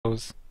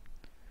pose.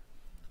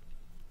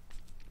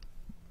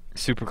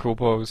 Super cool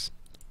pose.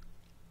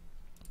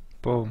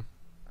 Boom.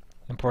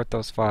 Import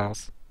those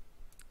files.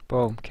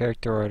 Boom.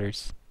 Character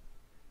orders.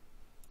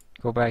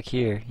 Go back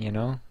here, you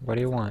know? What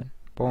do you want?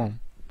 Boom.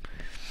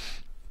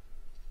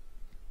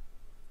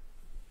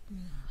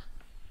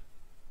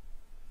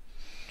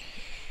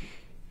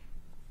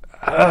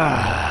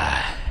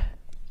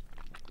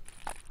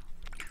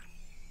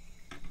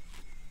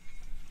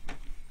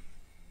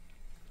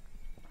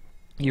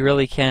 You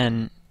really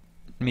can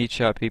meet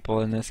shot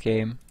people in this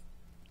game.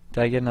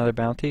 Did I get another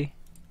bounty?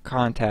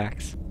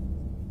 Contacts.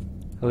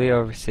 Elite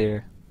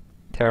Overseer.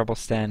 Terrible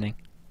standing.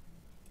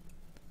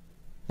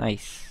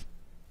 Nice.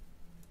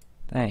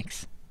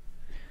 Thanks.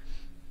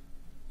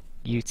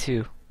 You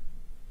too.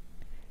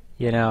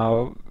 You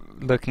know,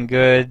 looking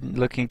good,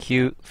 looking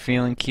cute,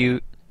 feeling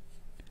cute.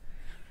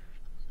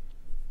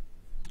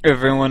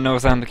 Everyone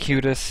knows I'm the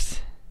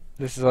cutest.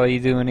 This is all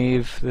you do in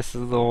Eve. This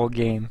is the whole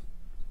game.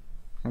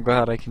 I'm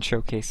glad I can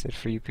showcase it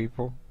for you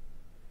people.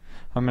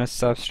 I'm gonna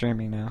stop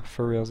streaming now,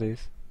 for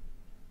realsies.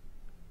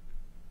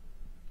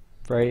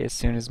 Right as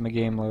soon as my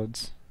game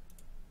loads.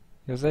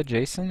 Was that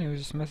Jason who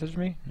just messaged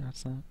me? No,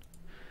 it's not.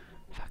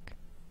 Fuck.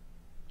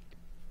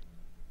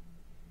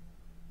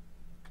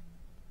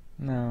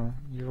 No,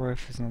 your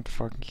wife is not the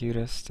fucking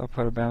cutest. I'll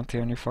put a bounty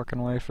on your fucking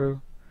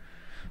waifu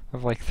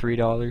of like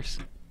 $3.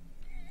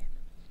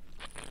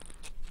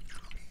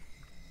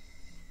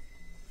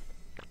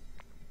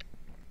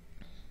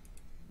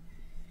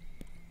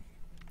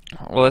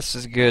 Well, this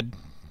is good.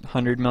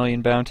 100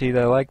 million bounty.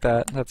 I like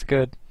that. That's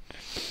good.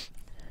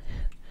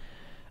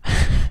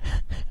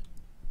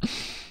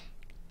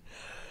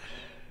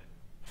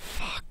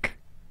 Fuck.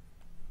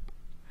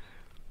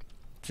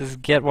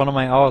 Just get one of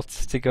my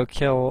alts to go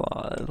kill,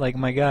 like,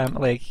 my guy.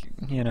 Like,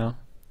 you know.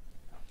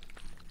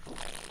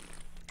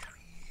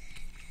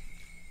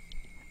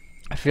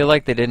 I feel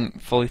like they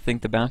didn't fully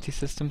think the bounty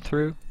system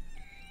through.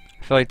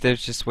 I feel like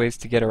there's just ways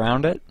to get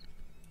around it.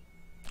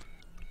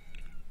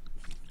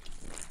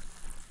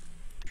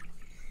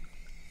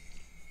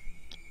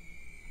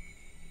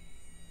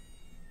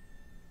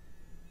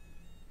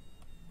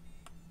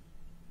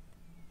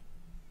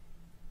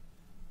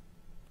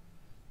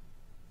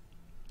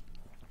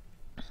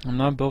 I'm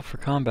not built for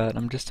combat,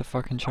 I'm just a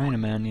fucking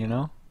Chinaman, you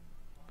know?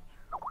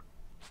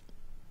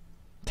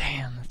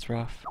 Damn, that's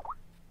rough.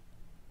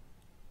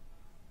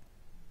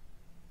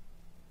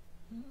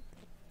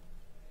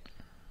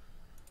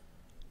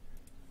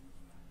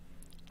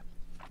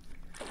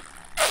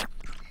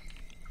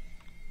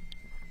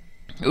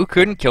 Who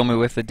couldn't kill me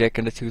with a dick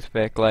and a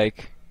toothpick?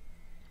 Like,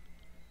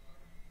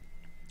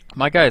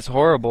 my guy's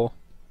horrible.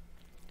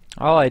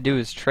 All I do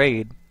is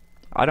trade.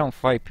 I don't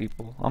fight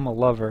people. I'm a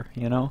lover,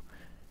 you know?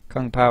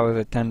 Kung Pao is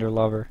a tender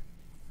lover.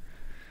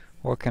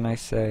 What can I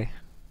say?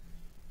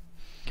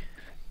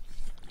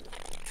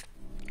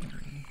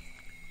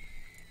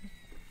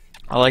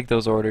 I like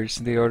those orders.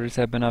 The orders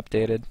have been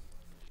updated.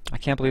 I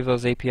can't believe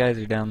those APIs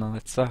are down though.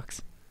 That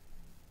sucks.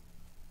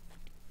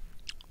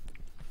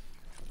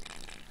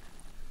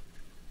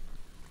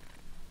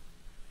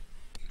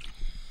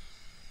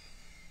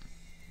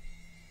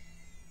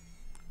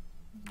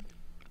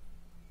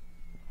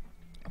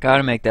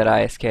 Gotta make that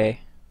ISK.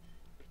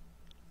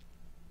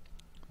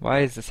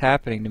 Why is this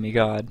happening to me,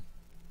 God?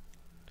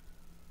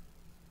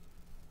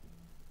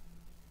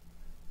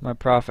 My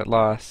profit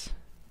loss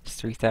is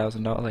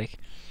 $3,000. Like,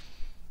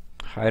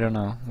 I don't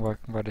know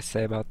what to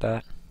say about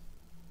that.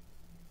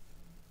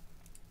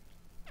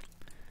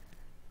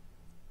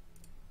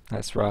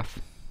 That's rough.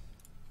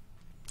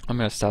 I'm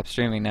gonna stop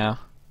streaming now.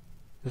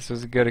 This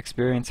was a good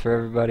experience for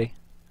everybody.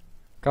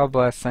 God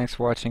bless. Thanks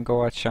for watching. Go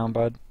watch Sean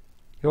Bud.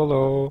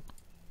 YOLO.